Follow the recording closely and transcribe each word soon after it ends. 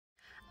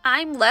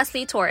I'm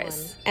Leslie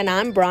Torres. And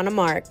I'm Brana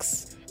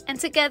Marks. And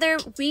together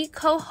we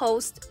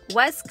co-host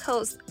West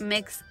Coast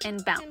Mix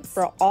and Bounce.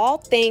 For all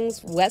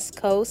things West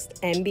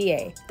Coast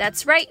NBA.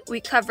 That's right,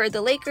 we cover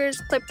the Lakers,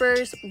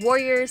 Clippers,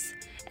 Warriors,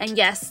 and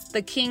yes,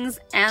 the Kings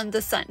and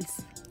the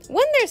Suns.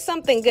 When there's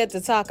something good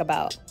to talk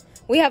about.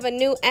 We have a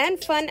new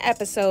and fun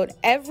episode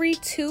every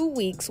 2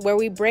 weeks where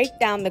we break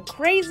down the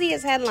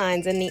craziest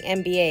headlines in the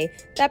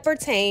NBA that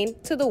pertain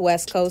to the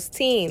West Coast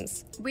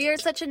teams. We are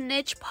such a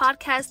niche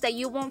podcast that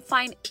you won't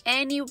find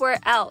anywhere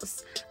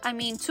else. I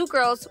mean, two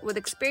girls with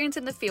experience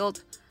in the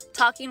field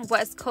talking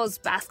West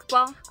Coast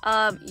basketball.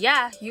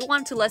 You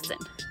want to listen.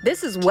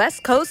 This is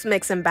West Coast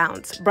Mix and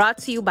Bounce, brought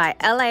to you by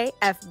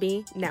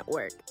LAFB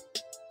Network.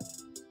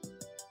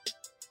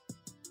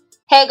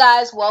 Hey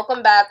guys,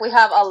 welcome back. We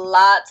have a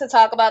lot to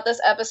talk about this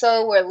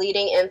episode. We're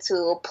leading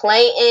into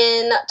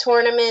play-in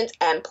tournament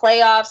and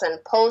playoffs and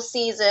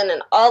postseason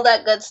and all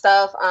that good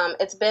stuff.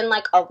 It's been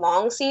like a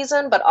long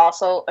season, but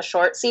also a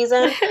short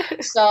season.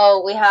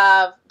 So we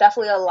have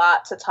definitely a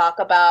lot to talk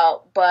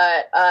about.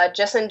 But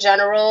just in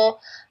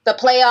general, the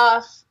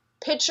playoff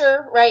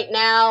picture right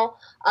now,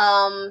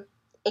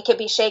 it could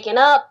be shaken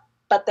up.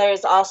 But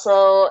there's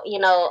also,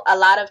 a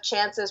lot of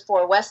chances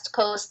for West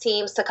Coast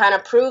teams to kind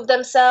of prove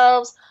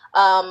themselves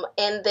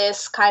in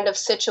this kind of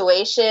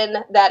situation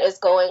that is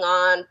going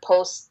on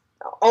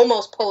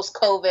almost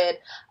post-COVID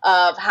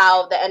of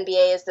how the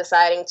NBA is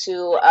deciding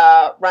to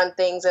run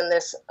things in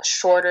this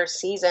shorter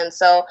season.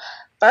 So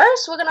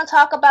first, we're going to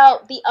talk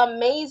about the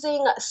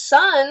amazing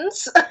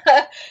Suns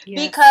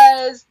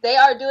because they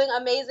are doing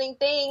amazing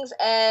things,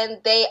 and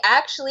they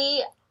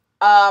actually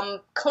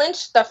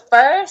clinched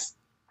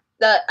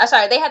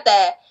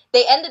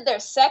they ended their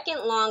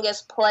second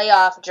longest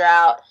playoff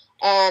drought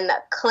and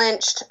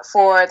clinched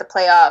for the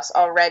playoffs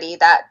already.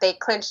 That they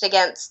clinched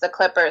against the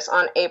Clippers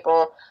on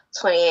April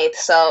 28th.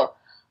 So,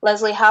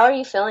 Leslie, how are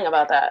you feeling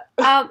about that?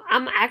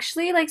 I'm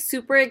actually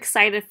super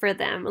excited for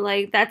them.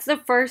 That's the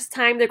first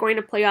time they're going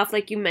to playoff,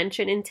 like you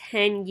mentioned, in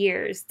 10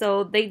 years.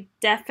 So they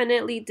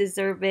definitely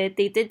deserve it.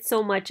 They did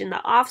so much in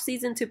the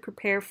offseason to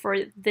prepare for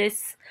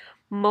this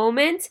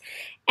moment.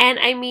 And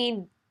I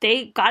mean,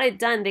 they got it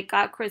done. They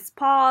got Chris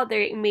Paul.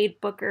 They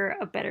made Booker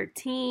a better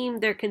team.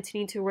 They're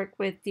continuing to work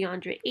with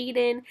DeAndre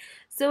Ayton.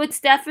 So it's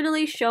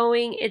definitely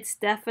showing. It's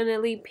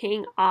definitely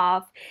paying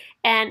off.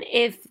 And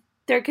if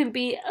there can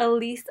be at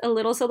least a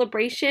little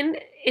celebration,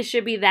 it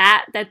should be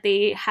that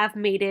they have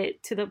made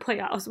it to the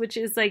playoffs, which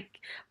is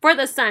for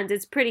the Suns,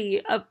 it's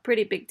a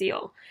pretty big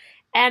deal.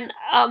 And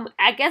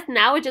I guess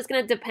now it's just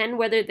going to depend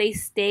whether they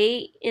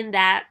stay in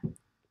that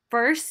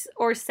first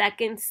or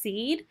second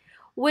seed,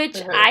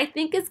 which I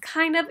think is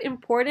kind of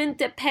important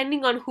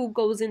depending on who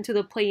goes into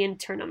the play-in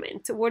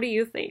tournament. What do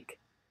you think?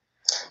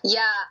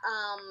 Yeah,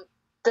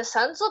 the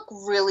Suns look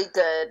really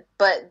good,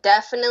 but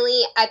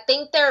definitely I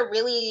think they're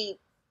probably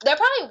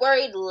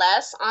worried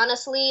less,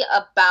 honestly,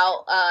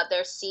 about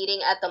their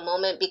seeding at the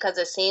moment, because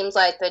it seems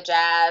like the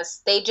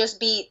Jazz, they just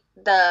beat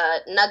the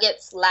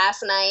Nuggets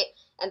last night,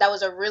 and that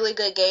was a really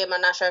good game. I'm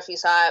not sure if you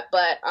saw it,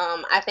 but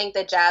I think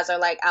the Jazz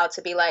are out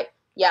to be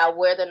yeah,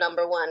 we're the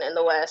number one in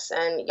the West,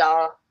 and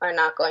y'all are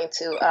not going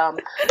to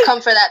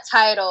come for that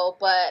title.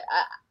 But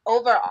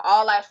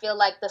overall, I feel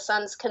like the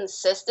Suns'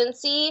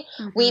 consistency,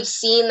 we've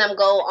seen them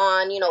go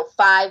on,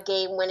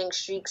 5-game winning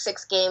streaks,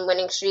 6-game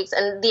winning streaks,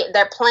 and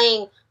they're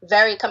playing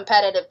very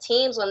competitive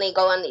teams when they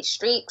go on these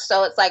streaks.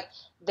 So it's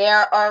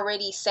they're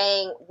already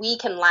saying we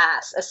can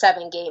last a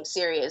 7-game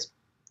series.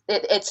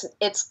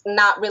 It's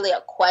not really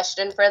a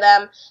question for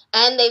them,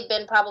 and they've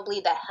been probably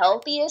the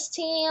healthiest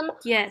team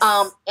in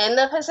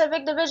the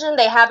Pacific Division.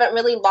 They haven't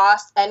really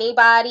lost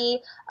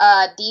anybody.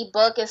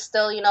 D-Book is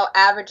still,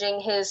 averaging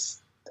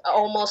his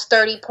almost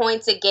 30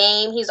 points a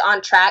game. He's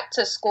on track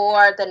to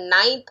score the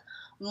 9th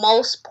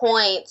most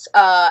points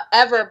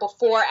ever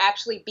before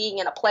actually being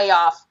in a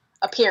playoff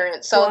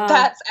appearance. So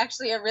that's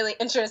actually a really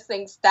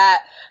interesting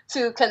stat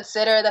to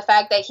consider, the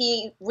fact that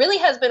he really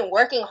has been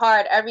working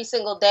hard every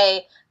single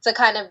day to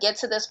kind of get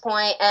to this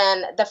point,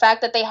 and the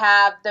fact that they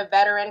have the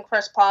veteran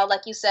Chris Paul,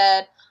 like you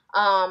said,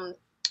 on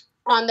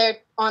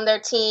their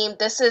team.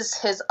 This is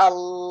his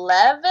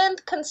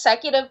 11th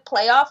consecutive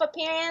playoff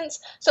appearance,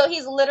 so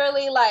he's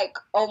literally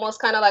almost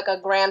kind of like a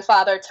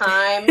grandfather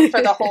time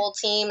for the whole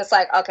team. It's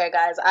okay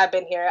guys, I've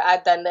been here,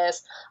 I've done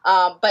this,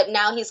 but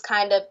now he's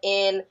kind of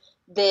in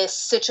this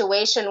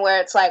situation where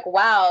it's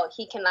wow,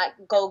 he cannot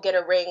go get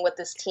a ring with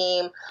this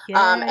team.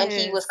 And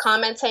he was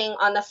commenting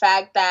on the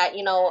fact that,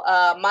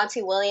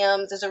 Monty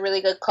Williams is a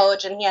really good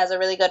coach, and he has a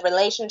really good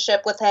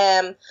relationship with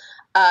him,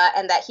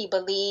 and that he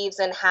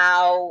believes in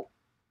how,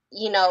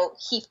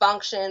 he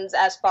functions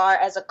as far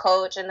as a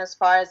coach and as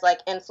far as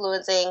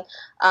influencing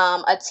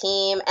a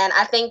team. And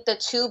I think the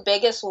two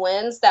biggest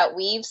wins that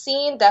we've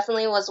seen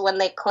definitely was when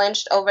they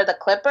clinched over the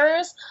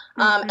Clippers,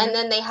 and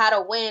then they had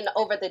a win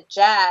over the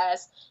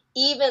Jazz,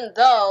 even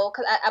though,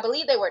 because I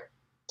believe they were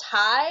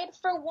tied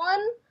for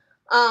one,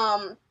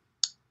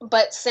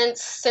 but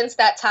since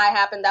that tie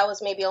happened, that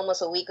was maybe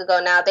almost a week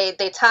ago now. They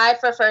tied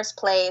for first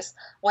place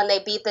when they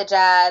beat the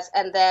Jazz,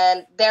 and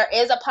then there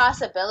is a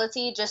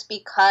possibility just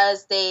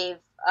because they've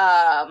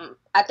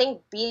I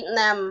think beaten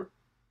them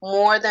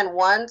more than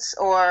once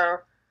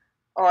or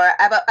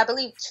I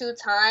believe 2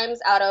 times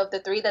out of the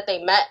 3 that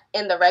they met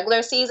in the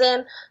regular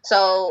season.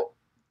 So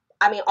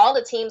I mean, all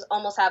the teams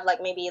almost have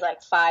like maybe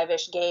like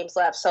 5-ish games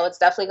left, so it's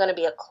definitely going to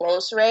be a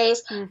close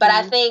race. Mm-hmm. But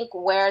I think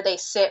where they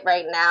sit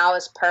right now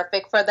is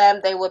perfect for them.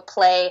 They would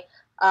play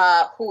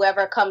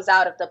whoever comes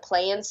out of the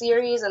play-in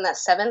series in that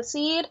 7th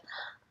seed.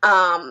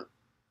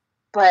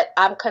 But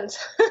I'm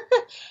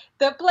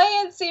the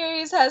play-in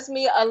series has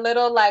me a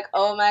little like,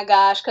 oh my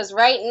gosh, because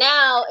right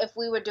now, if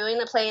we were doing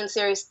the play-in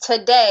series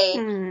today,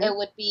 it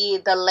would be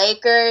the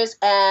Lakers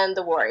and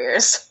the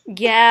Warriors.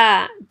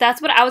 Yeah,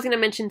 that's what I was going to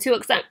mention too.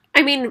 Because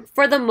I mean,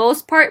 for the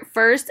most part,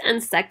 1st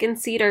and 2nd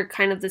seed are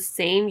kind of the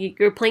same.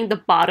 You're playing the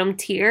bottom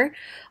tier.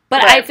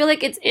 But right. I feel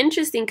like it's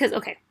interesting because,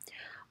 okay,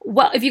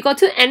 well, if you go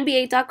to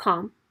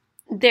NBA.com,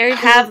 they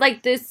have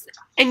like this,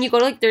 and you go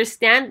to like their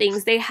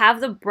standings, they have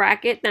the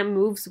bracket that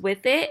moves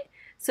with it.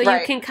 So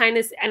right. You can kind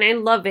of, and I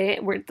love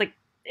it, where it's like,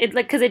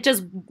 because it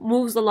just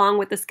moves along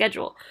with the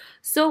schedule.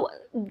 So,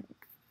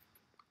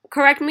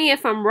 correct me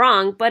if I'm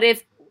wrong, but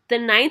if the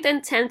 9th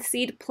and 10th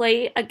seed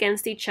play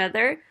against each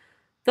other,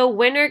 the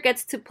winner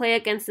gets to play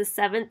against the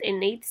 7th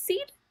and 8th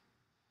seed?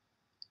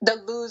 The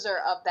loser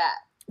of that.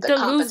 The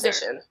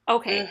competition. Loser.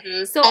 Okay.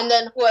 Mm-hmm. So, and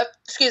then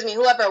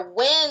whoever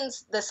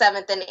wins the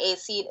 7th and 8th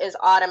seed is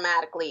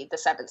automatically the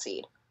 7th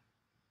seed.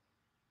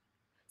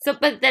 So,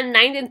 but then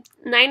 9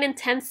 and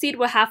 10th seed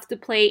will have to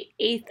play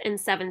 8th and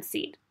 7th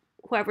seed.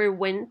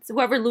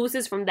 Whoever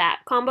loses from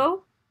that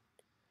combo.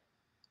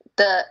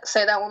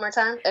 Say that one more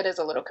time. It is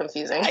a little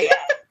confusing.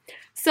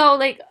 So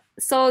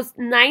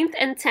 9th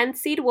and 10th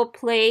seed will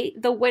play.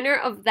 The winner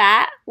of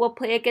that will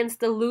play against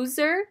the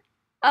loser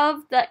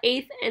of the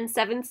 8th and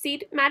 7th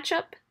seed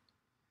matchup.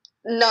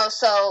 No,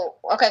 so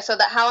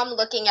how I'm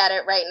looking at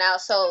it right now.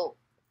 So,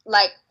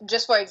 like,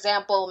 just for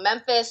example,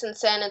 Memphis and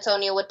San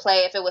Antonio would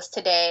play if it was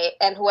today,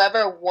 and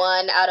whoever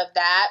won out of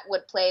that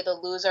would play the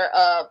loser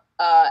of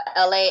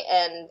LA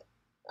and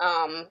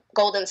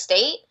Golden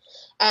State,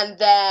 and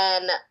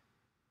then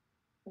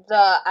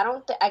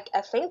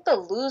I think the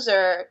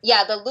loser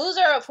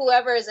of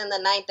whoever is in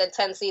the 9th and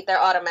 10th seed,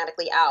 they're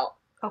automatically out.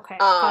 Okay,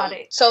 got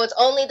it. So it's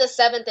only the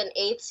 7th and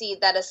 8th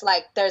seed that is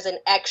like there's an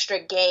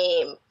extra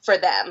game for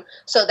them.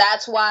 So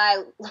that's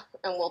why,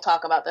 and we'll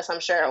talk about this,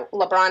 I'm sure,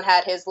 LeBron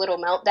had his little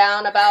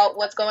meltdown about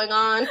what's going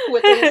on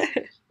with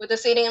the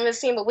seeding of his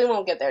team, but we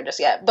won't get there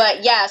just yet.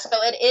 But yeah, so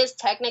it is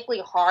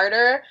technically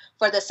harder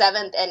for the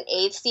 7th and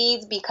 8th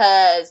seeds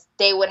because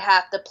they would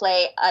have to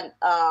play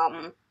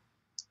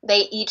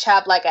they each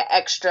have like an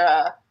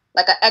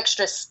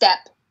extra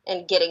step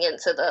in getting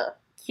into the.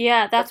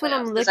 Yeah, that's what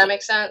I'm looking at. Does that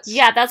make sense?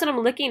 Yeah, that's what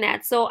I'm looking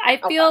at. So I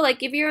feel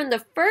like if you're in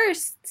the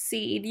 1st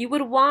seed, you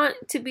would want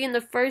to be in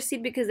the 1st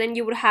seed because then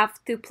you would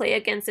have to play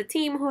against a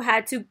team who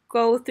had to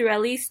go through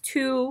at least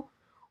 2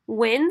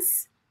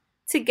 wins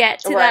to get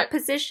to that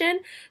position.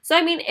 So,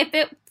 I mean,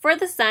 for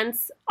the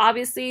Suns,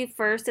 obviously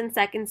 1st and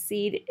 2nd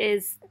seed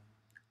is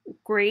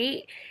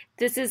great.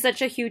 This is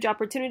such a huge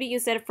opportunity, you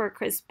said, for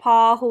Chris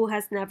Paul, who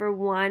has never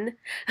won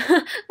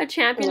a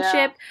championship.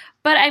 Yeah.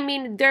 But, I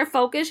mean, their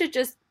focus is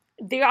just,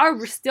 they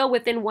are still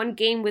within 1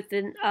 game with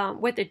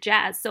the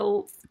Jazz.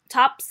 So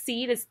top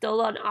seed is still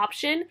an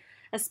option,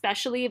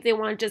 especially if they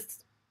want to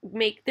just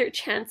make their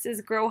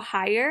chances grow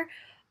higher.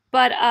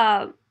 But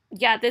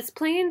yeah, this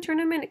play-in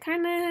tournament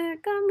kind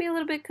of got me a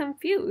little bit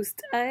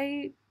confused.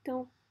 I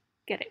don't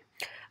get it.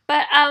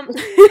 But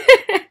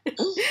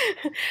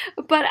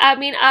but I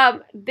mean,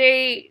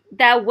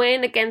 that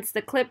win against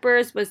the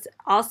Clippers was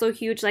also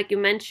huge, like you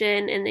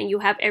mentioned, and then you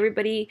have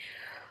everybody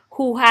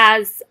who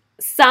has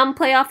some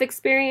playoff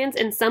experience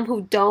and some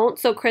who don't.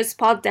 So Chris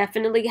Paul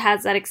definitely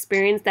has that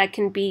experience that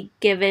can be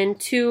given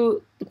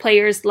to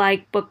players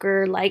like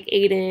Booker, like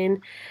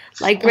Aiden,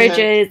 like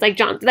Bridges, like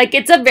John. Like,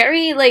 it's a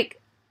very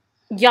like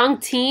young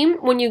team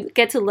when you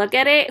get to look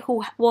at it,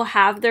 who will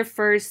have their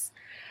first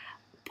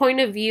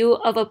point of view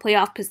of a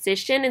playoff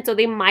position, and so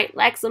they might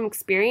lack some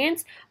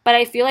experience, but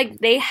I feel like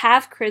they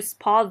have Chris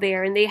Paul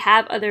there, and they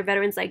have other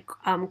veterans like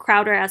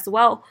Crowder as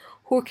well,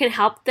 who can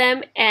help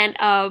them and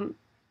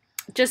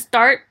just be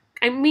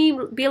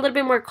a little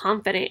bit more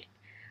confident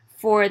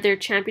for their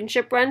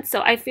championship run.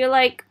 So I feel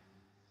like,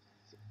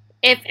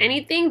 if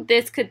anything,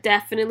 this could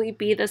definitely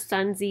be the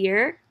Suns'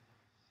 year.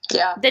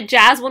 Yeah. The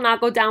Jazz will not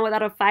go down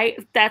without a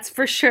fight, that's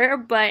for sure,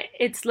 but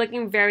it's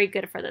looking very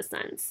good for the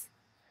Suns.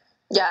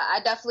 Yeah, I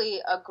definitely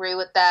agree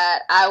with that.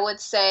 I would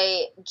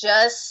say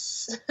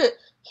just,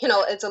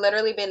 it's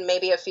literally been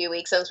maybe a few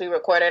weeks since we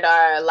recorded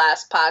our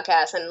last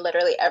podcast, and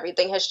literally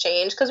everything has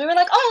changed because we were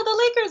like, oh,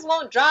 the Lakers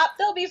won't drop.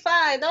 They'll be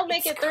fine. They'll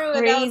make it through.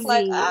 Crazy. And I was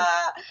like,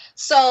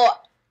 So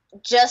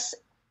just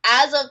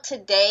as of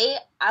today,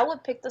 I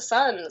would pick the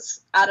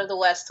Suns out of the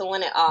West to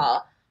win it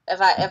all.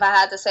 If I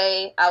had to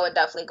say, I would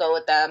definitely go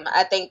with them.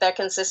 I think their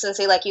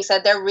consistency, like you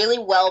said, they're really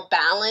well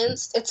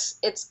balanced.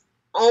 It's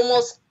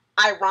almost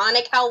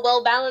ironic how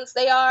well balanced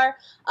they are,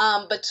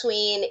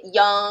 between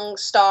young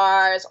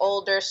stars,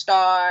 older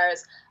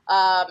stars,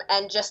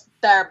 and just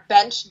their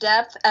bench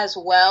depth as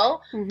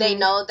well. Mm-hmm. They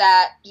know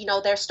that,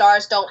 their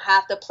stars don't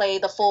have to play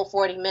the full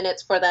 40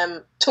 minutes for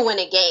them to win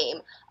a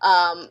game.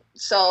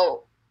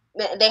 So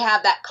they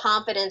have that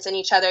confidence in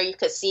each other. You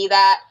could see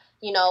that,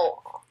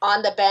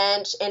 on the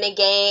bench in a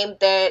game.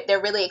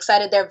 They're really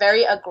excited. They're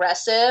very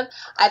aggressive.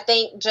 I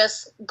think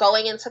just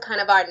going into kind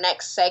of our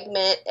next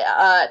segment,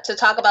 to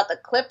talk about the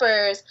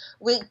Clippers,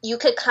 you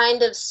could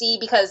kind of see,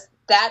 because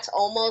that's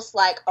almost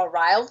like a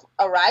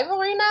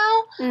rivalry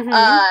now.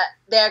 Mm-hmm.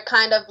 They're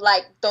kind of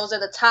like, those are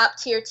the top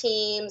tier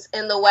teams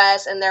in the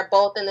West, and they're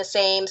both in the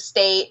same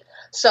state.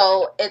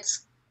 So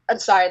I'm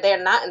sorry,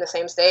 they're not in the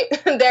same state.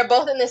 They're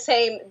both in the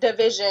same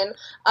division.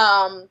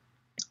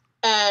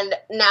 And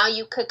now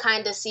you could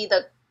kind of see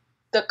the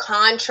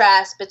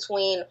contrast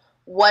between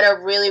what a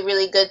really,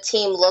 really good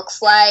team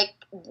looks like,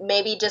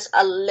 maybe just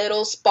a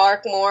little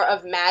spark more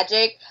of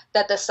magic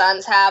that the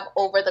Suns have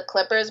over the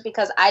Clippers,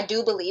 because I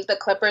do believe the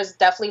Clippers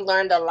definitely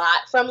learned a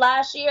lot from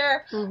last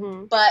year.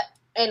 Mm-hmm. But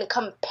in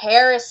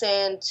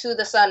comparison to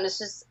the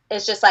Suns,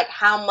 it's just like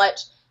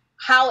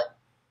how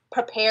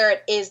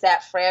prepared is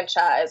that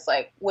franchise,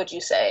 like, would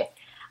you say?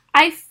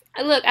 I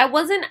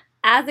wasn't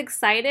as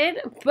excited,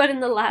 but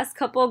in the last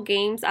couple of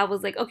games, I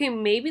was like, okay,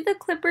 maybe the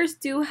Clippers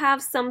do have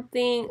some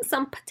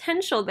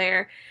potential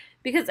there,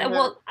 because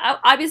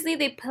obviously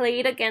they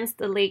played against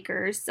the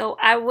Lakers, so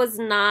I was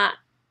not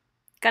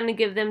gonna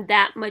give them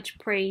that much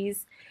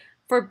praise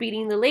for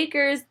beating the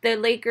Lakers. The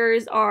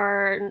Lakers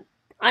are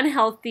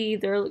unhealthy;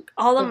 they're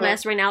all a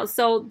mess right now,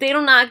 so they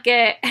do not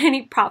get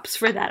any props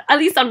for that, at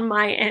least on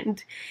my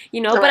end,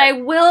 But I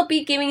will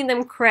be giving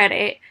them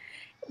credit,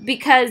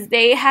 because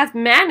they have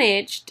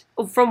managed,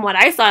 from what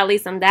I saw at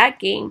least on that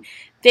game,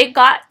 they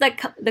got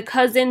the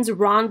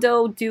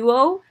Cousins-Rondo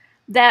duo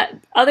that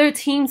other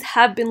teams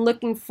have been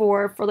looking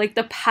for like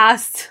the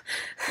past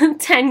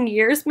 10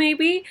 years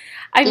maybe.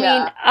 I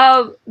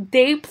mean,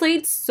 they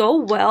played so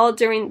well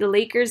during the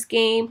Lakers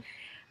game,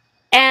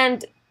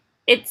 and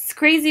it's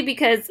crazy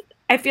because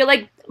I feel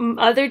like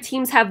other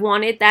teams have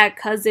wanted that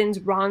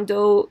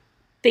Cousins-Rondo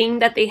thing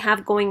that they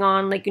have going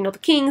on, like, the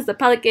Kings, the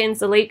Pelicans,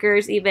 the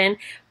Lakers even,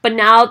 but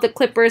now the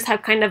Clippers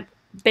have kind of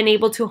been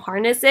able to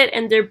harness it,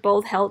 and they're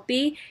both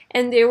healthy,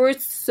 and they were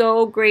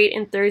so great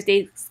in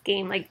Thursday's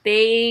game. Like,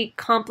 they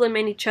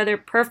complement each other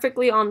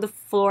perfectly on the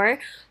floor,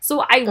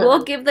 so I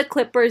will give the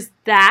Clippers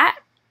that.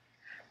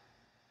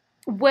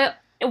 Well,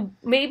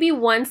 maybe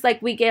once,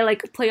 like, we get,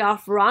 like, a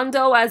playoff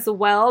Rondo as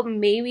well,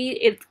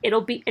 maybe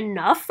it'll be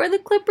enough for the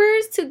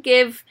Clippers to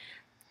give,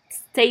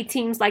 say,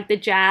 teams like the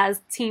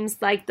Jazz, teams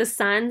like the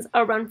Suns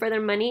a run for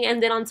their money.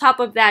 And then on top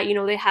of that,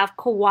 they have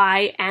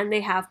Kawhi and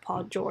they have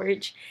Paul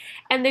George.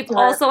 And they've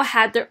also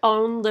had their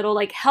own little,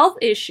 like, health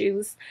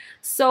issues.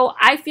 So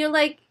I feel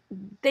like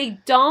they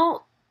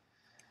don't,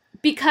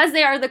 because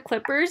they are the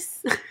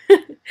Clippers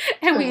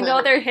and we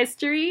know their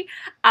history,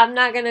 I'm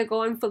not going to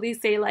go and fully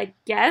say, like,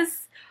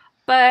 yes.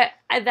 But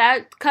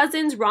that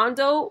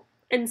Cousins-Rondo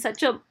in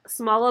such a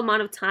small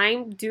amount of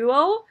time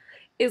duo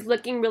is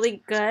looking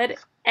really good,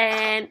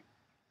 and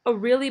a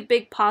really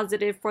big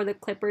positive for the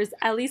Clippers,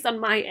 at least on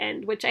my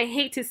end, which I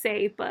hate to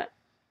say, but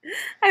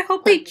I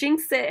hope they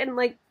jinx it and,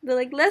 like, they're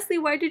like, Leslie,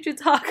 why did you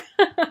talk?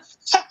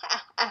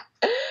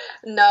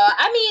 No,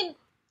 I mean,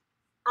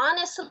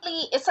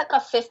 honestly, it's like a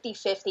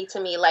 50-50 to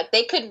me. Like,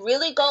 they could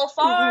really go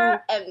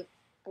far and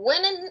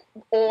win,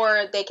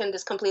 or they can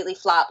just completely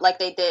flop like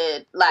they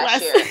did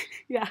last year.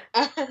 Yeah.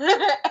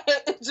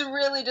 It's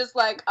really just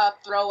like a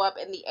throw up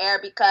in the air,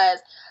 because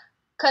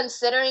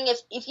considering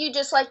if you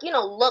just, like,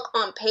 look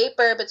on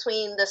paper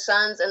between the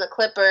Suns and the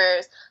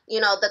Clippers,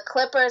 the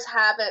Clippers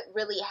haven't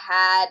really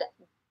had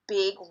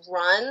big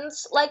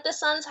runs like the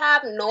Suns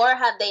have, nor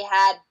have they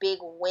had big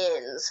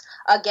wins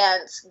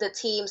against the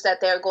teams that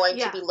they're going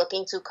to be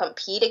looking to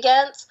compete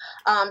against.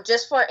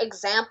 Just for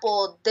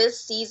example, this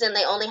season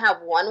they only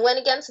have one win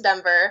against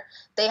Denver,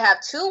 they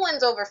have 2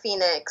 wins over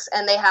Phoenix,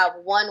 and they have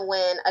 1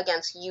 win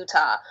against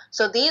Utah.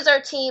 So these are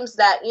teams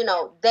that,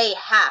 they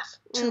have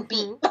to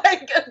beat,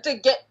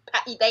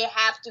 they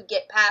have to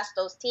get past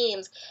those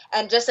teams.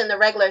 And just in the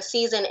regular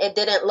season, it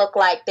didn't look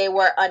like they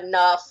were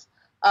enough,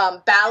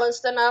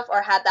 balanced enough,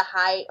 or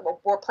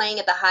were playing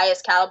at the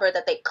highest caliber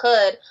that they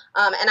could.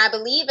 And I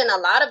believe in a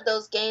lot of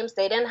those games,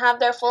 they didn't have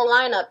their full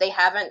lineup. They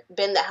haven't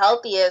been the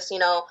healthiest.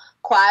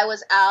 Kawhi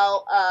was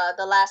out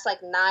the last,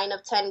 like, 9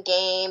 of 10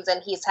 games,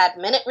 and he's had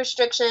minute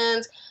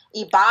restrictions.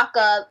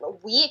 Ibaka,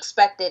 we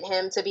expected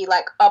him to be,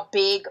 like, a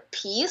big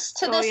piece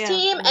to this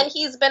team, and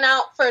he's been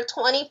out for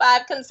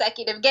 25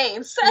 consecutive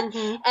games.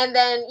 And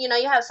then, you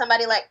have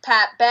somebody like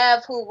Pat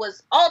Bev, who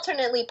was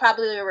alternately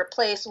probably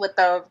replaced with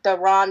the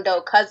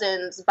Rondo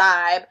Cousins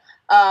vibe,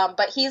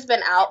 but he's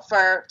been out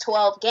for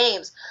 12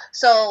 games.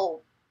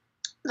 So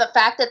the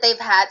fact that they've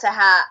had to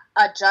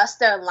adjust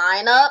their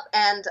lineup,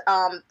 and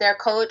their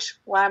coach,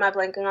 why am I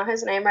blanking on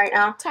his name right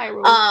now?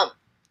 Tyrone.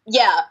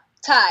 Yeah.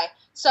 Ty.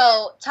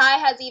 So Ty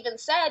has even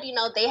said,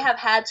 they have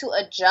had to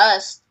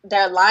adjust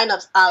their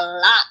lineups a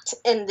lot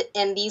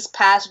in these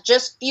past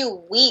just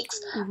few weeks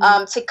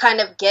to kind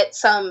of get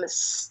some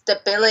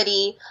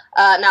stability.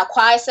 Now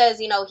Kawhi says,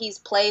 he's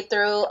played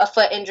through a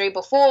foot injury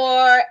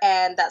before,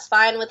 and that's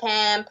fine with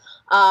him,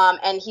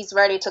 and he's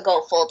ready to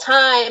go full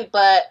time.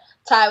 But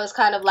Ty was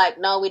kind of like,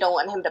 no, we don't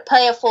want him to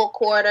play a full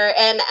quarter.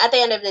 And at the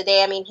end of the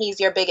day, I mean, he's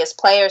your biggest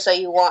player, so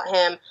you want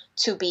him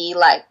to be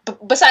like,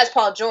 besides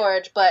Paul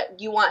George, but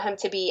you want him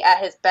to be at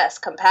his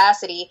best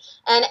capacity.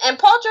 And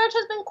Paul George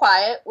has been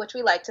quiet, which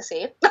we like to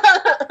see.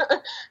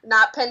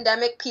 Not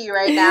pandemic P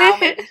right now.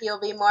 Maybe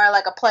he'll be more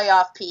like a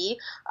playoff P.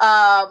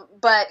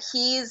 But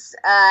he's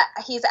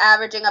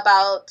averaging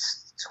about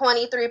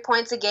 23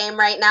 points a game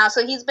right now,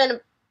 so he's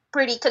been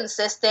pretty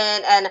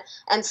consistent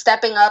and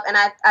stepping up, and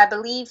I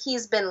believe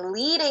he's been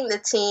leading the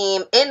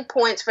team in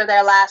points for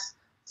their last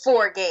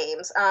 4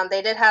 games.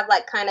 They did have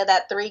like kind of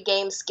that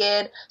 3-game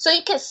skid, so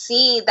you can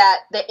see that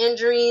the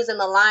injuries and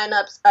the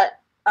lineups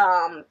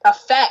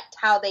affect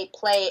how they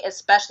play,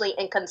 especially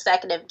in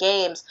consecutive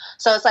games.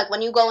 So it's like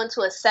when you go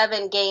into a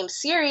 7-game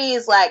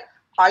series, like,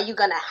 are you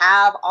going to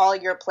have all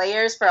your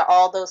players for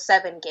all those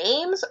 7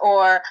 games,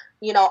 or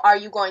are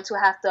you going to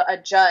have to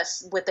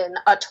adjust within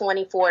a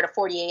 24 to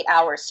 48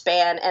 hour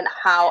span, and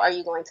how are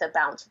you going to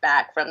bounce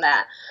back from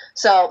that?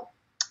 So,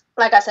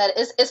 like I said,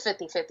 it's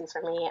 50-50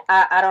 for me.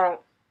 I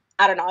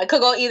don't know. It could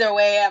go either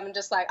way. I'm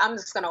just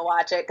going to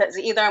watch it, because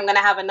either I'm going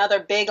to have another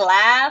big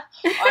laugh,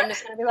 or I'm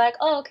just going to be like,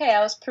 oh, okay,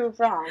 I was proved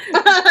wrong.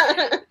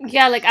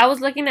 Yeah, like I was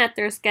looking at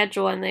their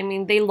schedule, and I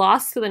mean, they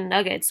lost to the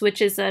Nuggets,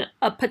 which is a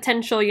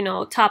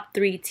potential, top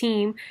 3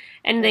 team.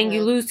 And then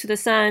you lose to the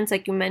Suns,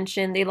 like you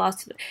mentioned. They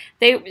lost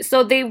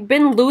so they've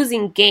been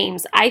losing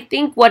games. I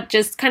think what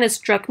just kind of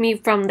struck me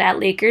from that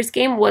Lakers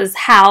game was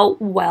how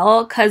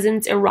well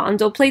Cousins and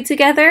Rondo played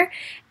together.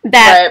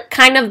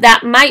 That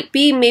might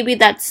be maybe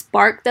that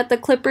spark that the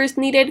Clippers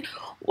needed.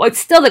 Well, it's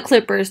still the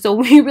Clippers, so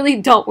we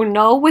really don't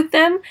know with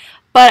them.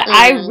 But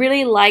I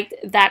really liked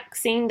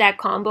seeing that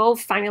combo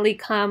finally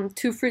come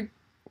to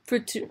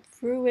fruition.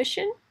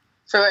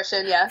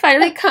 Fruition, yeah.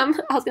 Finally come.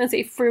 I was gonna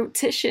say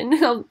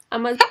fruition.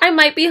 I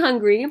might be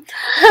hungry.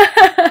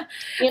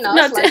 It's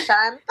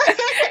lunchtime.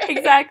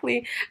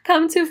 Exactly.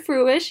 Come to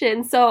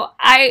fruition. So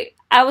I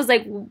was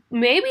like,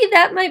 maybe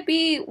that might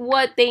be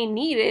what they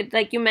needed.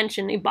 Like you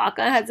mentioned,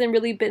 Ibaka hasn't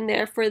really been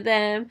there for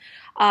them.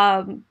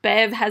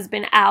 Bev has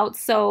been out,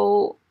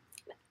 so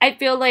I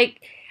feel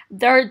like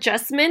their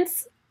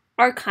adjustments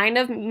are kind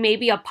of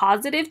maybe a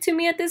positive to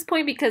me at this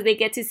point, because they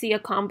get to see a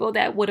combo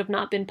that would have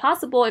not been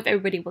possible if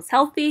everybody was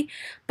healthy.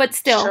 But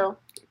still,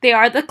 They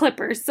are the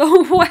Clippers,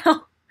 so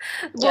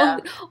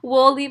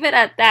we'll leave it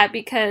at that,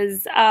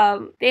 because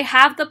they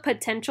have the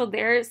potential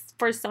there.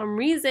 For some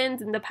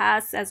reasons in the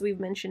past, as we've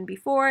mentioned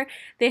before,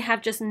 they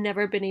have just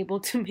never been able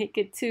to make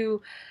it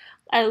to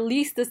at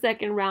least the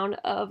second round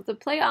of the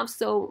playoffs.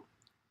 So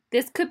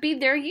this could be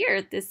their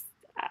year. This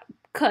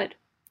could.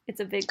 It's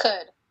a big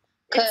could.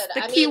 It's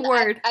the key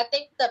word. I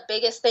think the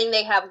biggest thing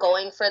they have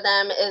going for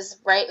them is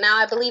right now,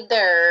 I believe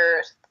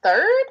they're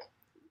 3rd.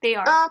 They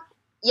are.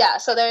 Yeah,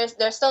 so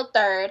they're still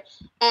 3rd,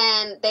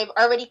 and they've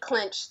already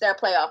clinched their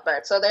playoff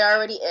berth. So they're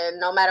already in.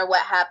 No matter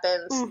what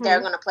happens, they're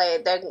going to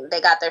play. They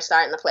got their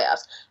start in the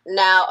playoffs.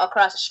 Now,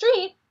 across the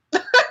street,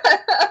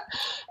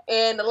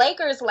 in the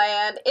Lakers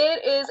land,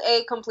 it is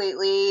a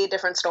completely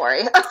different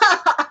story.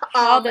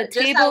 The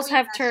tables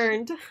have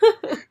turned.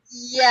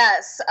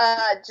 Yes,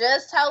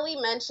 just how we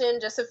mentioned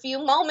just a few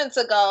moments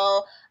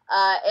ago,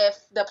 if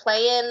the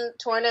play-in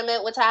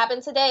tournament was to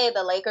happen today,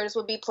 the Lakers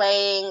would be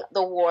playing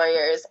the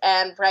Warriors.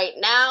 And right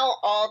now,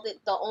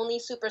 the only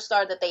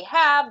superstar that they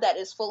have that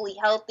is fully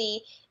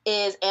healthy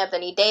is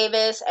Anthony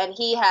Davis, and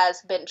he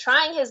has been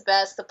trying his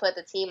best to put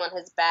the team on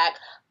his back.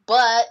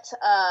 But,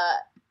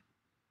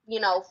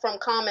 from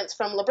comments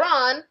from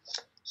LeBron,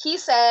 he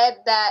said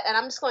that, and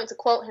I'm just going to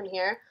quote him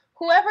here,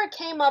 whoever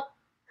came up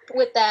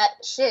with that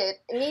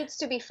shit needs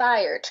to be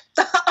fired.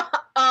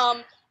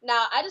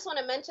 Now, I just want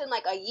to mention,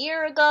 like, a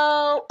year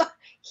ago,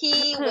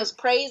 he was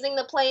praising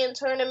the play-in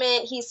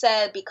tournament. He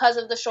said because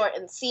of the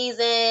shortened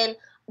season,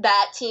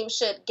 that team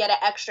should get an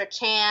extra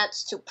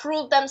chance to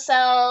prove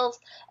themselves,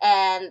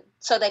 and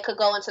so they could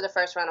go into the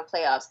first round of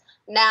playoffs.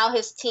 Now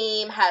his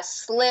team has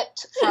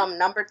slipped from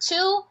number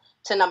 2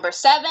 to number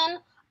 7.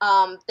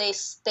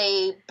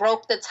 They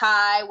broke the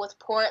tie with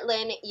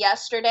Portland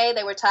yesterday.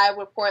 They were tied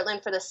with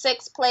Portland for the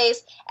 6th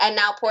place, and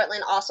now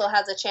Portland also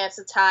has a chance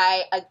to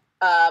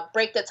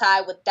break the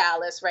tie with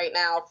Dallas right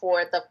now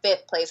for the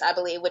 5th place, I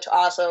believe, which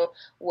also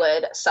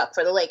would suck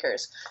for the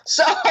Lakers.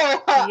 So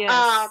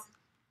yes.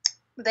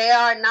 They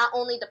are not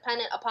only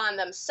dependent upon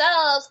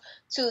themselves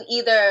to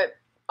either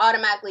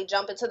automatically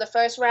jump into the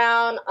first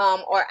round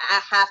or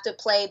have to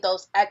play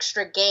those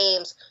extra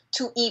games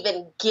to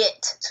even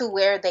get to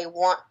where they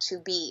want to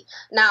be.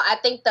 Now, I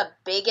think the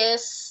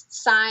biggest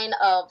sign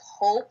of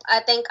hope I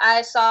think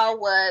I saw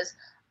was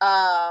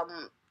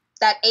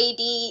that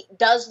AD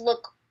does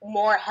look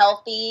more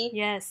healthy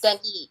than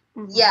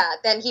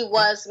he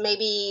was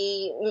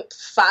maybe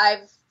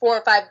 4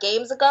 or 5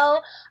 games ago.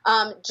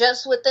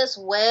 Just with this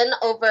win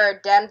over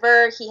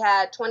Denver, he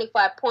had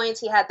 25 points.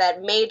 He had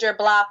that major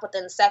block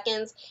within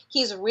seconds.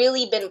 He's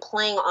really been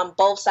playing on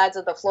both sides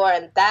of the floor,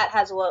 and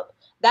that's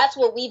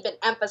what we've been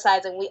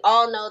emphasizing. We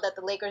all know that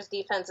the Lakers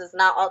defense is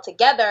not all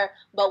together,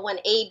 but when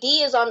AD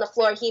is on the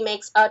floor, he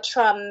makes a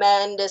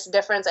tremendous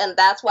difference, and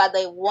that's why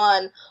they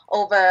won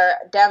over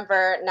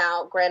Denver.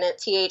 Now, granted,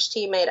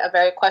 THT made a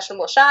very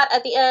questionable shot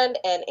at the end,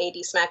 and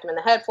AD smacked him in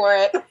the head for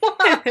it.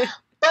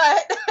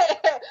 But,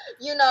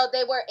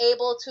 they were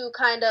able to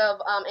kind of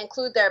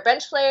include their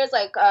bench players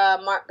like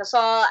Marc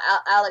Gasol,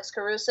 Alex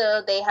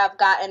Caruso. They have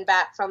gotten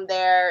back from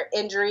their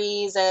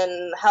injuries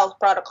and health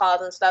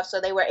protocols and stuff, so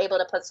they were able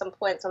to put some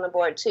points on the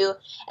board too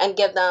and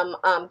give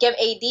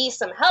AD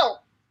some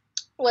help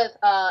with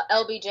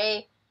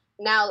LBJ.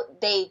 Now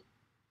they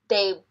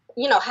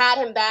had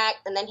him back,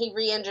 and then he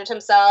re-injured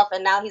himself,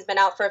 and now he's been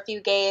out for a few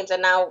games,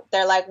 and now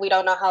they're like, we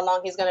don't know how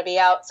long he's going to be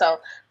out. So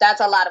that's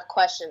a lot of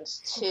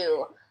questions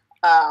too.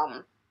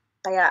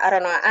 But yeah, I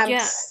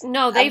don't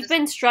know. They've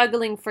been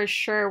struggling for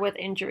sure with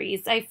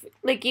injuries.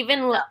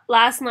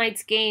 Last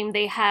night's game,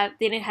 they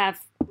didn't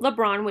have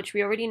LeBron, which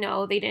we already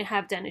know. They didn't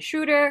have Dennis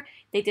Schroeder.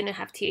 They didn't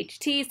have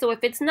THT. So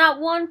if it's not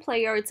one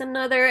player, it's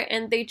another,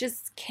 and they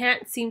just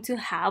can't seem to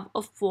have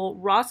a full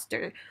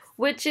roster,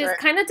 which is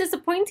kind of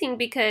disappointing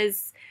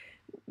because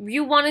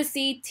you want to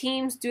see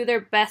teams do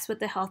their best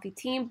with a healthy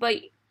team, but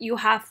you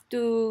have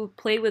to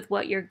play with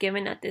what you're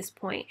given at this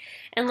point.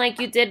 And like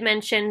you did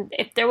mention,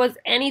 if there was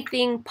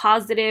anything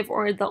positive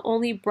or the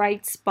only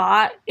bright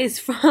spot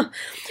is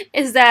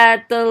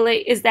that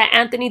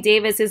Anthony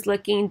Davis is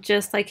looking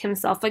just like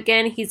himself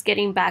again. He's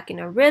getting back in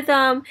a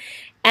rhythm,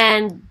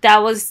 and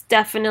that was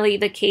definitely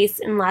the case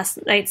in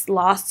last night's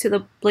loss to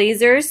the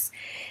Blazers.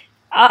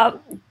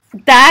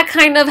 That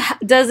kind of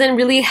doesn't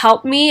really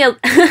help me,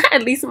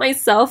 at least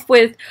myself,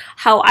 with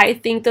how I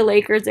think the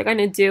Lakers are going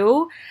to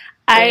do.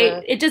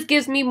 It just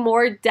gives me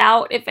more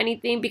doubt, if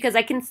anything, because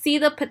I can see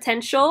the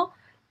potential,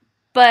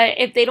 but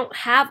if they don't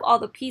have all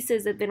the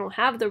pieces, if they don't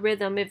have the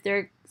rhythm, if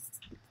they're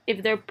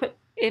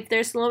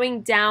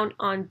slowing down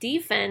on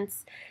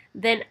defense,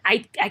 then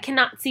I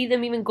cannot see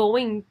them even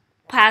going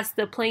past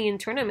the play-in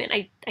tournament.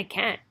 I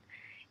can't,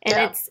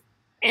 and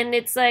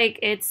it's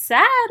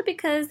sad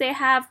because they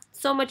have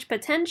so much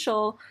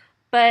potential,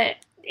 but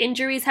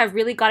injuries have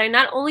really gotten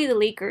not only the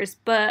Lakers,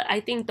 but I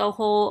think the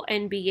whole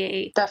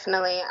NBA.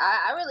 Definitely.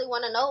 I really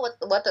want to know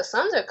what the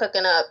Suns are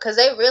cooking up, because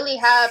they really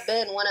have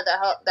been one of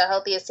the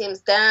healthiest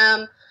teams.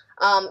 Them,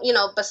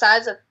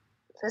 besides the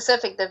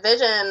Pacific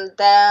Division,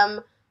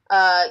 them,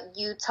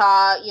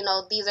 Utah,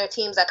 these are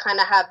teams that kind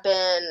of have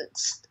been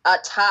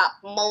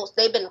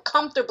they've been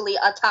comfortably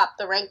atop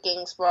the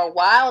rankings for a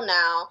while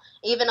now.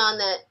 Even on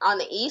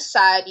the east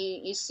side,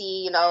 you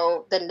see,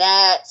 the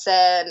Nets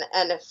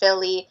and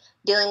Philly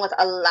dealing with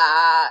a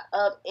lot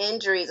of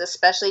injuries,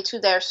 especially to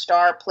their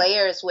star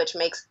players, which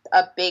makes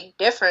a big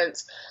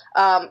difference.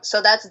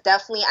 So that's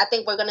definitely, I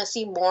think we're going to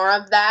see more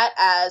of that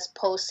as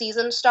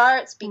postseason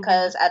starts,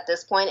 because at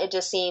this point it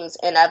just seems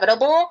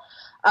inevitable.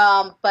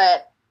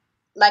 But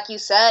like you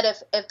said,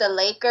 if the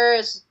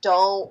Lakers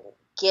don't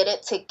get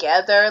it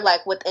together,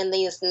 like within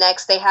these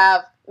next, they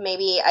have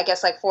maybe, I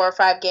guess, like 4 or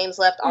 5 games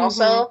left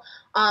also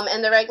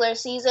in the regular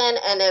season.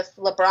 And if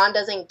LeBron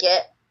doesn't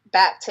get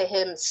back to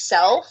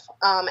himself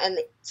and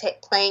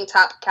playing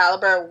top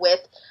caliber with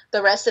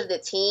the rest of the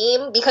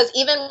team, because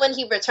even when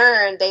he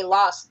returned, they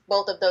lost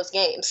both of those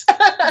games.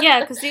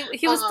 Because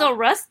he was still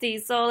rusty.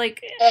 So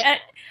like,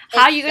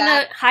 how you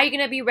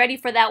gonna be ready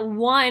for that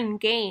one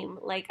game?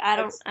 Like, I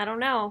don't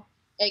know.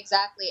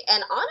 Exactly.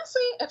 And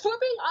honestly, if we're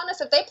being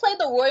honest, if they played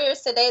the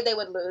Warriors today, they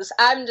would lose.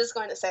 I'm just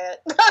going to say it.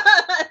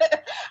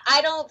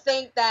 I don't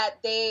think that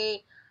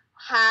they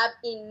have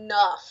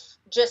enough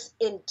just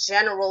in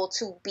general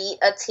to beat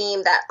a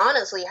team that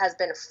honestly has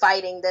been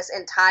fighting this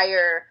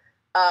entire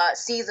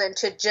season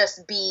to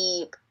just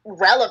be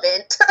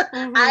relevant.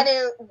 We've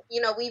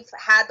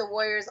had the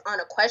Warriors on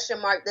a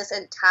question mark this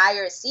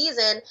entire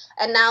season,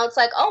 and now it's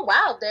like, oh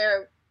wow,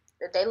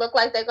 they look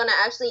like they're going to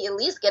actually at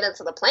least get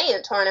into the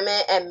play-in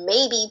tournament and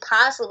maybe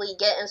possibly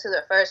get into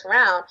the first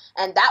round,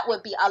 and that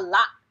would be a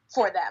lot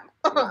for them.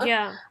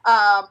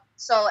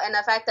 And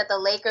the fact that the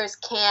Lakers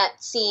can't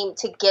seem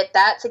to get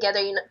that together,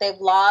 they've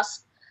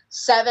lost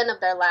 7 of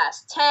their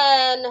last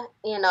 10.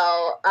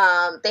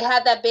 They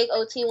had that big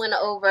OT win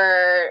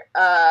over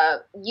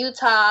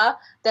Utah.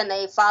 Then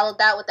they followed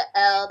that with the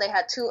L. They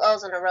had 2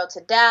 L's in a row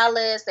to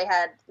Dallas. They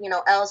had,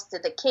 L's to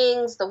the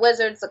Kings, the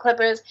Wizards, the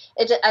Clippers.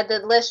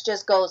 The list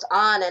just goes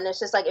on. And it's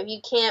just like, if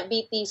you can't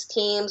beat these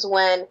teams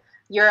when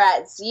you're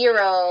at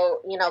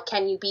 0,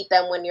 can you beat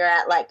them when you're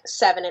at like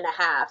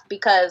 7.5?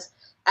 Because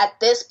at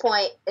this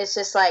point, it's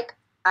just like,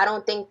 I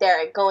don't think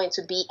they're going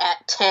to be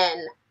at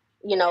 10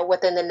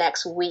 within the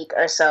next week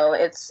or so.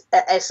 It's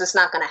just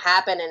not going to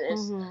happen. And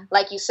it's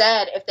like you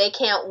said, if they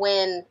can't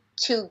win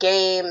 2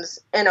 games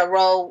in a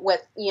row with,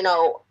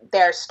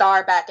 their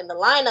star back in the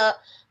lineup,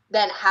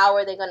 then how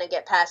are they going to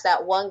get past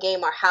that one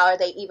game, or how are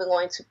they even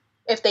going to,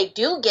 if they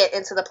do get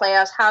into the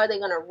playoffs, how are they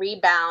going to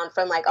rebound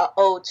from like a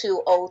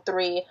 0-2,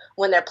 0-3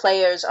 when their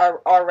players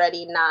are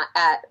already not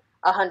at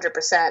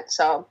 100%?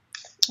 So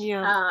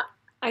yeah,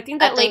 I think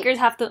that Lakers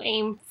have to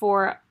aim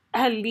for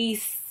at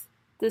least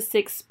the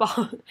 6th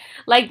spot.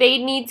 Like, they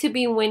need to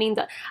be winning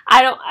the.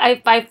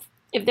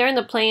 If they're in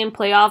the play-in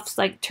playoffs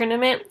like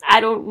tournament, I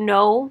don't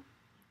know.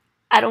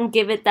 I don't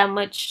give it that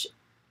much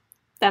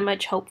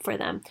hope for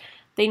them.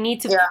 They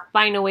need to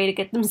find a way to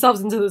get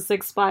themselves into the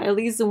 6th spot, at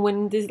least, and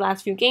win these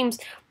last few games.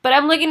 But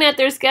I'm looking at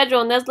their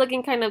schedule, and that's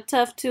looking kind of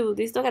tough too.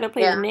 They still got to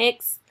play the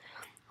Knicks.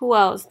 Who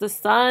else? The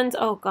Suns.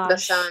 Oh gosh, the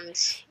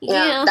Suns.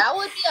 Yeah, that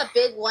would be a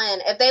big win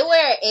if they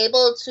were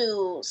able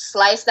to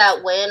slice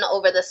that win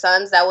over the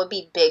Suns. That would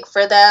be big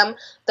for them.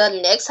 The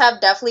Knicks have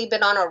definitely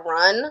been on a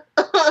run.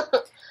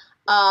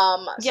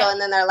 So, and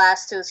then their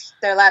last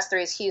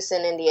 3 is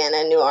Houston, Indiana,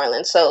 and New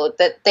Orleans. So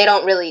that they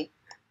don't really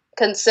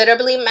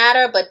considerably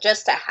matter, but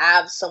just to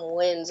have some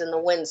wins in the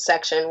wins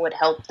section would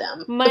help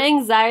them. My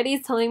anxiety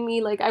is telling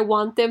me like I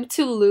want them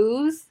to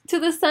lose to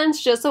the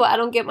Suns just so I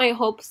don't get my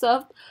hopes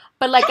up.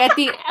 But like I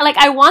think like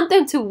I want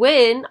them to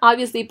win,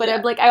 obviously, but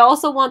I'm like I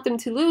also want them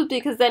to lose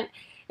because then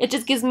it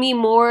just gives me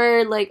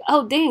more like,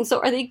 oh dang, so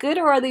are they good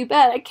or are they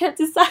bad? I can't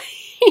decide.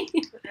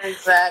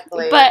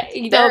 Exactly. But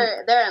you know,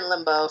 they're in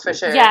limbo for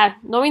sure. Yeah,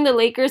 knowing the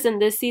Lakers in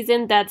this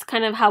season, that's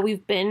kind of how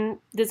we've been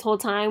this whole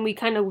time. We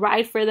kind of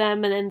ride for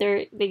them, and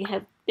then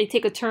they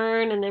take a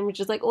turn, and then we're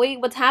just like,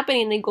 wait, what's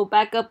happening? And they go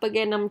back up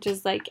again. I'm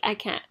just like, I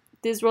can't.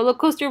 This roller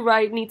coaster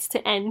ride needs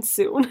to end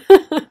soon.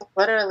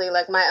 Literally,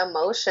 like my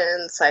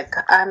emotions, like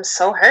I'm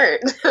so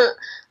hurt.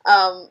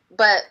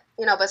 But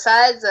you know,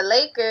 besides the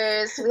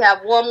Lakers, we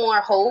have one more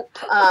hope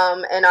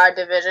in our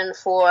division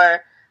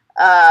for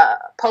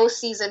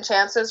postseason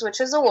chances,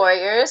 which is the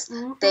Warriors.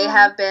 Mm-hmm. They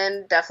have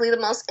been definitely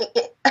the most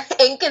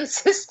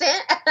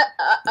inconsistent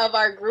of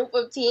our group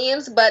of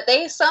teams, but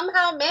they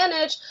somehow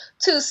managed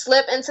to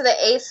slip into the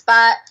 8th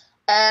spot.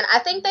 And I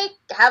think they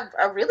have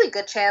a really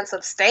good chance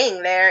of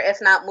staying there, if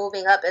not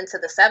moving up into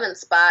the 7th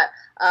spot,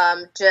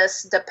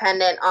 just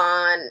dependent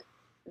on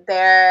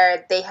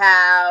they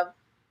have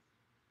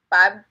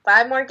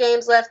five more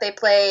games left. They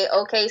play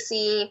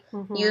OKC,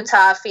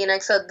 Utah,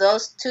 Phoenix. So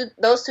those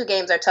two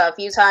games are tough.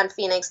 Utah and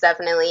Phoenix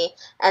definitely.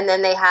 And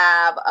then they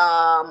have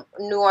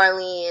New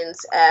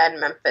Orleans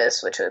and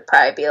Memphis, which would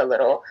probably be a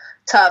little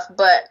tough.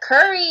 But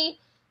Curry,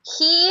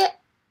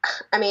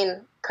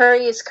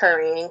 Curry is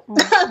currying.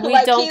 We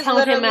like don't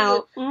count him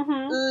out.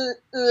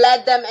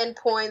 Led them in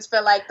points for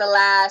like the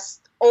last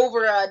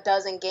over a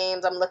dozen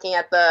games. I'm looking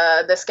at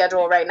the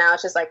schedule right now.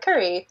 It's just like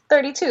Curry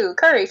 32,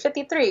 Curry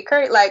 53,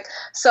 Curry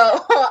so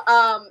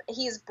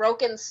he's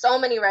broken so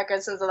many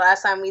records since the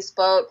last time we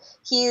spoke.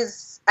 He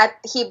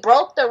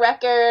broke the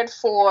record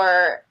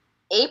for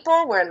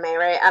April. We're in May,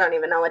 right? I don't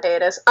even know what day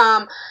it is.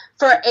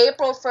 For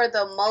April for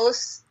the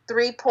most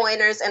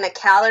 3-pointers in a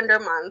calendar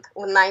month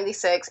with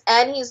 96,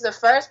 and he's the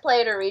first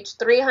player to reach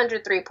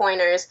 300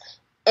 3-pointers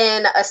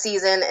in a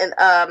season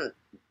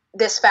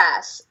this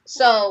fast.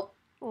 So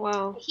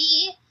wow,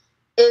 he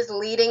is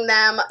leading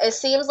them. It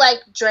seems like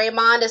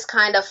Draymond is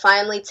kind of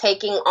finally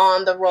taking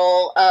on the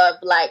role of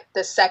like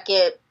the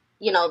second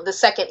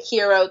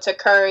hero to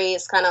Curry.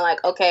 It's kind of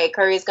like, okay,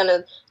 Curry's going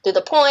to do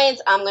the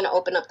points, I'm going to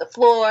open up the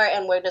floor,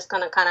 and we're just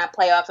going to kind of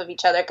play off of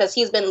each other, because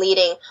he's been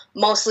leading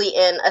mostly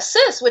in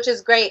assists, which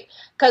is great,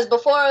 because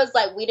before it was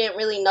like we didn't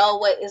really know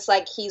what it's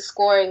like. He's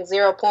scoring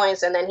 0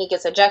 points and then he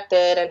gets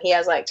ejected and he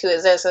has like 2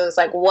 assists, and it's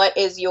like, what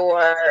is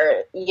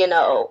your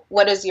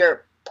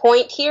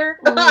point here?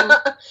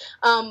 But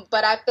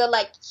I feel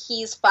like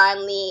he's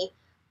finally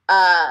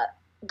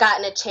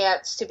gotten a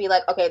chance to be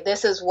like, okay,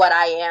 this is what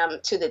I am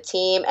to the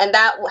team. And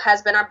that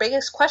has been our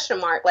biggest question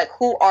mark. Like,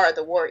 who are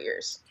the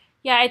Warriors?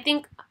 Yeah, I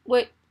think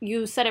what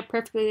you said it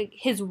perfectly.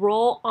 His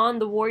role on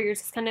the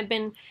Warriors has kind of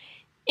been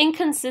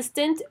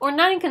inconsistent, or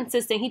not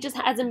inconsistent. He just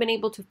hasn't been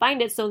able to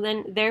find it. So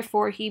then,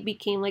 therefore, he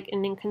became like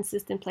an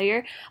inconsistent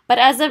player. But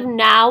as of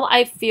now,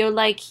 I feel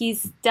like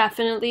he's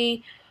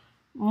definitely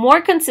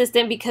more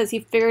consistent because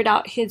he figured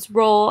out his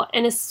role,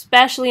 and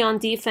especially on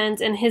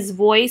defense, and his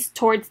voice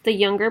towards the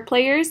younger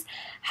players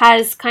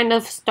has kind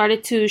of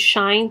started to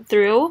shine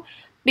through,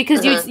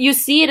 because you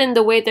see it in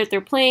the way that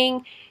they're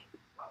playing.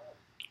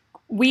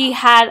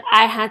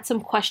 I had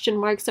some question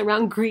marks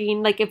around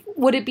Green, like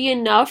would it be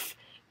enough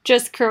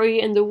just Curry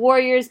and the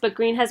Warriors, but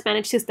Green has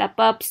managed to step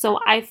up, so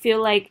I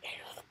feel like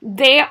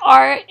they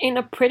are in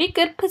a pretty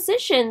good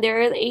position.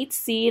 They're the 8th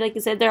seed. Like I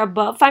said, they're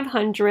above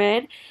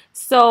 500.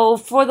 So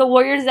for the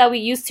Warriors that we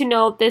used to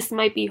know, this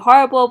might be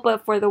horrible.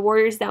 But for the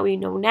Warriors that we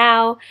know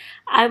now,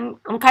 I'm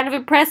kind of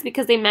impressed,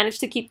 because they managed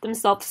to keep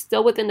themselves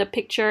still within the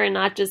picture and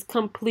not just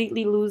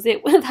completely lose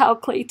it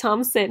without Klay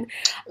Thompson.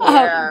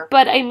 Yeah.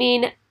 But I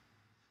mean,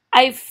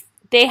 I feel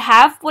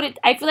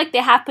like they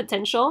have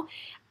potential.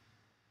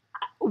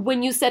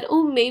 When you said,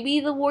 oh, maybe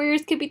the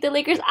Warriors could beat the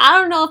Lakers, I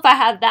don't know if I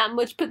have that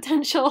much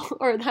potential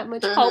or that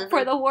much hope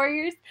for the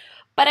Warriors.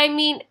 But I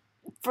mean,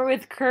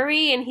 with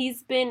Curry, and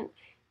he's been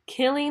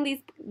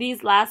killing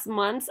these last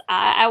months,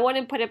 I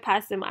wouldn't put it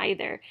past them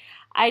either.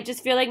 I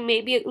just feel like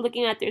maybe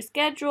looking at their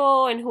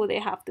schedule and who they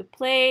have to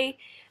play,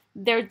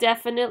 they're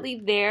definitely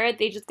there.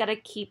 They just got to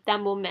keep that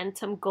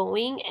momentum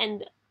going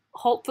and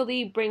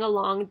hopefully bring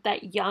along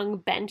that young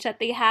bench that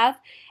they have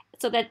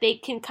so that they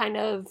can kind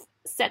of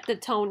set the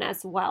tone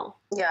as well.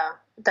 Yeah,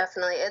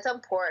 definitely. It's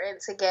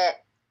important to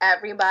get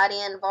everybody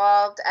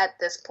involved at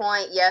this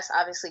point. Yes,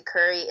 obviously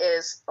Curry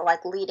is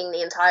like leading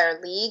the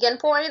entire league in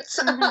points.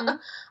 Mm-hmm.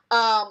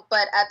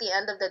 But at the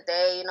end of the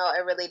day, you know,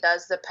 it really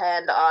does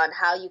depend on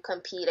how you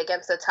compete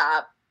against the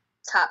top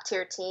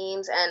tier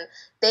teams, and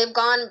they've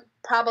gone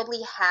probably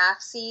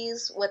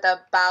half-seas with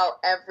about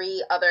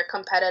every other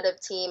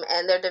competitive team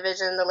in their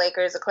division. The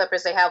Lakers, the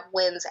Clippers, they have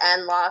wins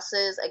and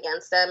losses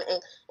against them,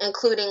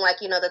 including like,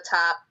 you know, the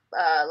top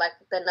like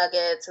the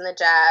Nuggets and the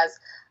Jazz.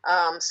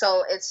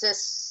 So it's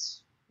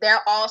just,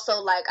 they're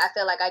also like, I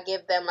feel like I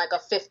give them like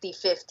a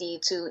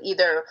 50-50 to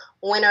either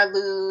win or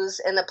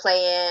lose in the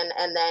play-in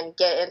and then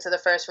get into the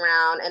first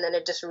round. And then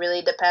it just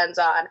really depends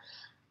on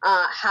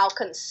how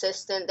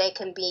consistent they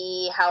can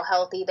be, how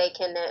healthy they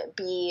can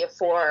be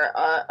for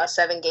a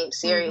 7-game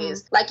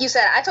series. Mm-hmm. Like you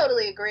said, I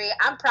totally agree.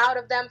 I'm proud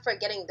of them for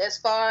getting this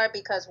far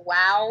because,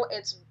 wow,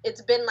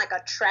 it's been like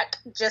a trek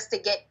just to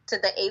get to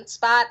the 8th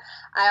spot.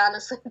 I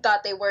honestly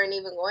thought they weren't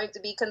even going to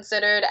be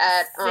considered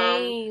at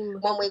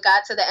when we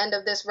got to the end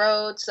of this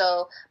road.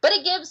 So, but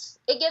it gives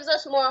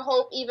us more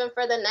hope even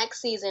for the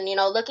next season. You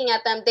know, looking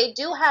at them, they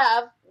do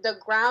have the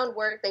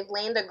groundwork. They've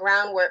laid the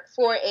groundwork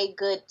for a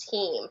good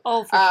team.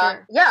 Oh, for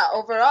sure. Yeah,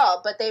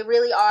 overall. But they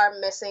really are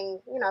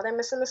missing, you know, they're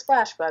missing the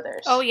Splash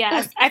Brothers. Oh,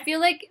 yeah. I feel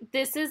like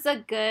this is a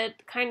good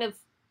kind of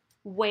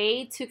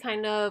way to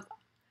kind of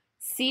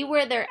see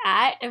where they're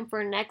at and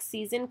for next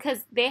season,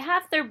 because they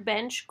have their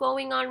bench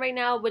going on right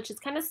now, which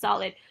is kind of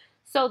solid.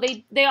 So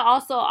they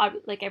also are,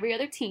 like every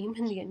other team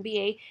in the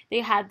NBA, they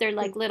had their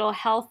like little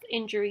health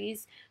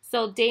injuries.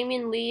 So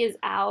Damian Lee is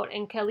out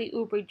and Kelly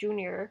Oubre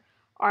Jr.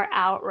 are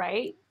out,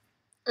 right?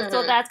 Mm-hmm.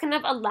 So that's kind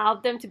of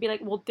allowed them to be like,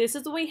 well, this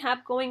is what we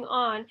have going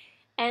on.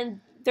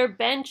 And their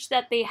bench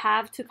that they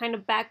have to kind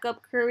of back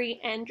up Curry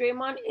and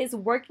Draymond is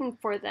working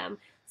for them.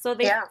 So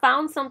they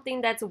found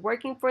something that's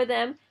working for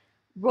them.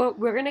 We're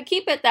going to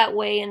keep it that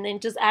way and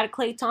then just add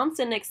Klay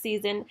Thompson next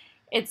season.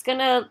 It's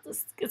gonna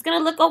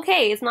look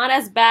okay. It's not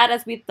as bad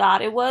as we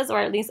thought it was,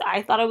 or at least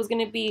I thought it was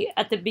going to be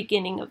at the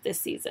beginning of this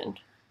season.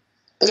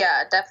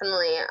 Yeah,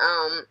 definitely.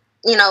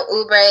 You know,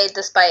 Oubre,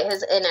 despite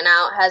his in and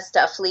out, has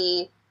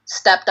definitely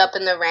stepped up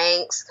in the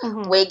ranks.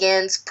 Mm-hmm.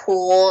 Wiggins,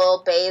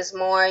 Poole,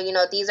 Bazemore, you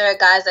know, these are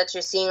guys that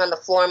you're seeing on the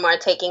floor more,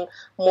 taking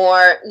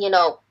more, you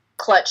know,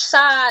 clutch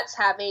shots,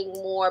 having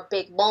more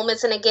big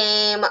moments in a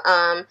game.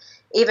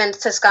 Even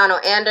Toscano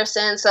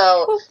Anderson.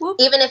 So whoop, whoop.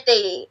 Even if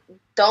they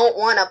don't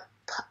want to,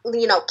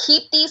 you know,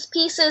 keep these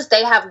pieces,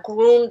 they have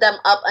groomed them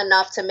up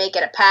enough to make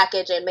it a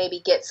package and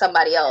maybe get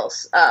somebody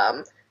else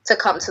to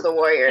come to the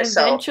Warriors.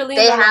 Eventually,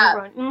 so they have,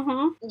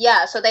 mm-hmm.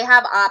 Yeah, so they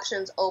have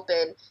options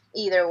open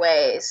either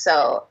way.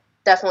 So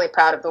definitely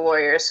proud of the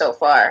Warriors so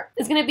far.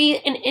 It's going to be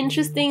an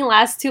interesting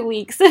last 2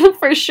 weeks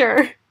for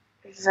sure.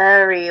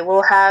 Very.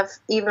 We'll have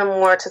even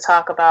more to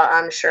talk about,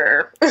 I'm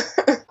sure.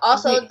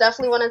 Also,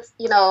 definitely want to,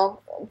 you know,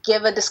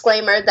 give a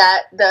disclaimer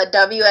that the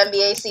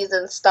WNBA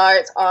season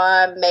starts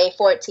on May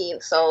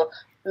 14th. So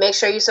make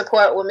sure you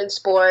support women's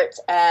sports.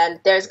 And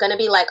there's going to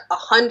be like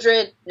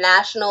 100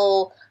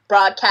 national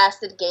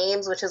broadcasted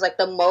games, which is like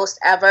the most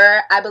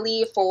ever, I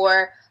believe,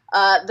 for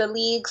the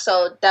league.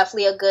 So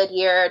definitely a good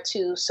year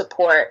to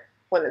support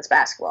women's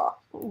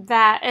basketball.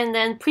 That, and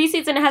then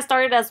preseason has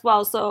started as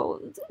well.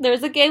 So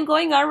there's a game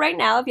going on right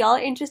now. If y'all are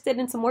interested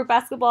in some more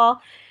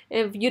basketball,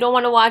 if you don't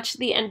want to watch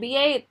the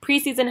NBA,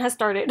 preseason has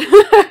started.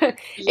 And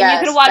you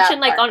can watch it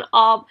like on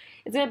all,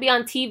 it's going to be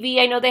on TV.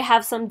 I know they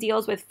have some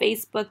deals with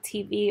Facebook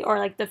TV or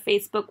like the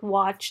Facebook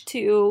Watch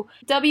to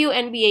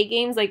WNBA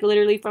games, like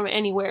literally from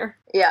anywhere.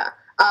 Yeah.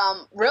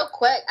 Real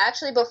quick,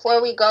 actually,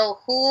 before we go,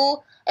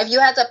 if you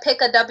had to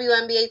pick a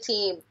WNBA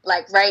team,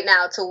 like right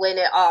now, to win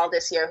it all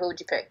this year, who would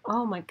you pick?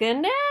 Oh my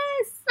goodness.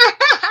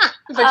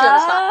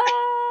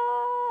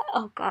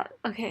 Oh God.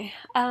 Okay.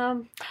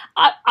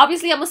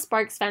 Obviously I'm a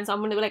Sparks fan, so I'm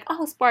gonna be like,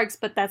 oh, Sparks,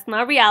 but that's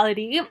not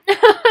reality.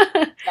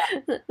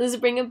 Let's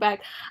bring it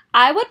back.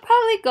 I would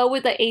probably go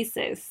with the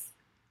Aces.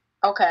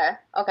 Okay,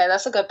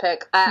 that's a good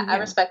pick. I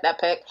respect that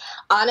pick.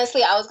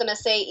 Honestly, I was going to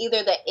say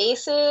either the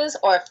Aces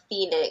or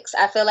Phoenix.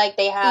 I feel like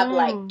they have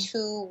like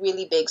two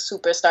really big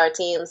superstar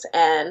teams,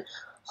 and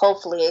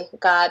hopefully,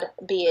 God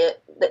be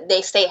it,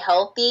 they stay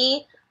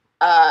healthy.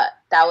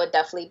 That would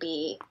definitely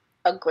be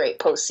a great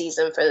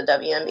postseason for the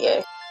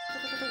WNBA.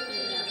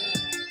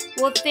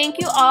 Well, thank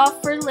you all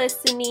for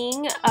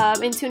listening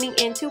and tuning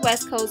into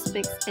West Coast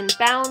Mix and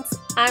Bounce.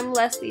 I'm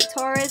Leslie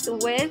Torres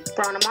with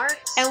Brona Marks.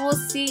 And we'll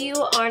see you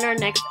on our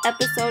next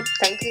episode.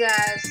 Thank you,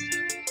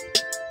 guys.